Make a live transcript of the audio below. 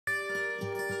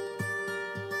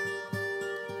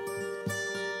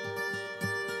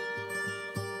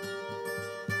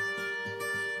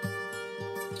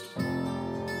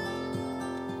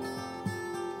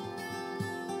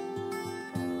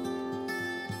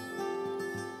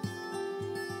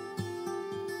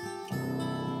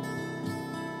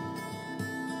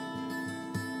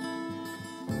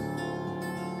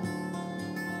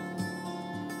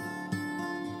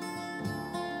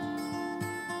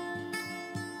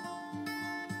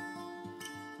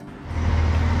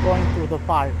going to the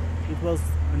park. It was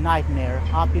a nightmare.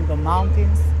 Up in the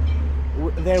mountains,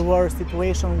 there were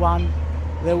situations when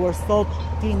they were so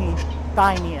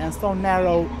tiny and so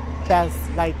narrow paths,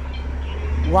 like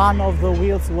one of the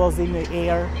wheels was in the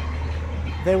air.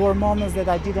 There were moments that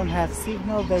I didn't have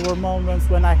signal. There were moments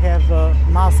when I have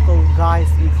muscle guys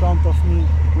in front of me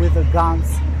with the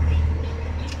guns.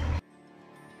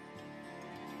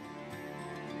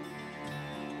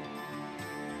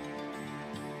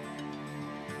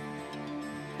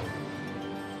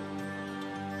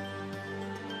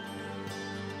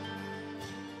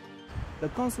 The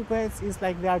consequence is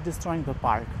like they are destroying the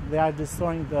park. They are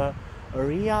destroying the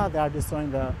area, they are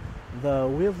destroying the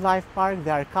wildlife park,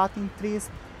 they are cutting trees.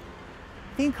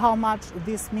 Think how much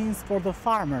this means for the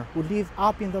farmer who live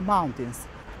up in the mountains,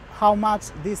 how much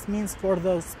this means for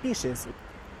the species,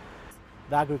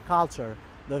 the agriculture,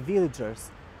 the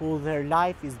villagers, who their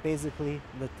life is basically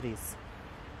the trees.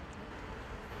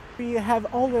 We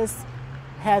have always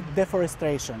had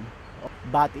deforestation,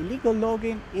 but illegal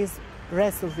logging is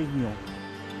relatively new.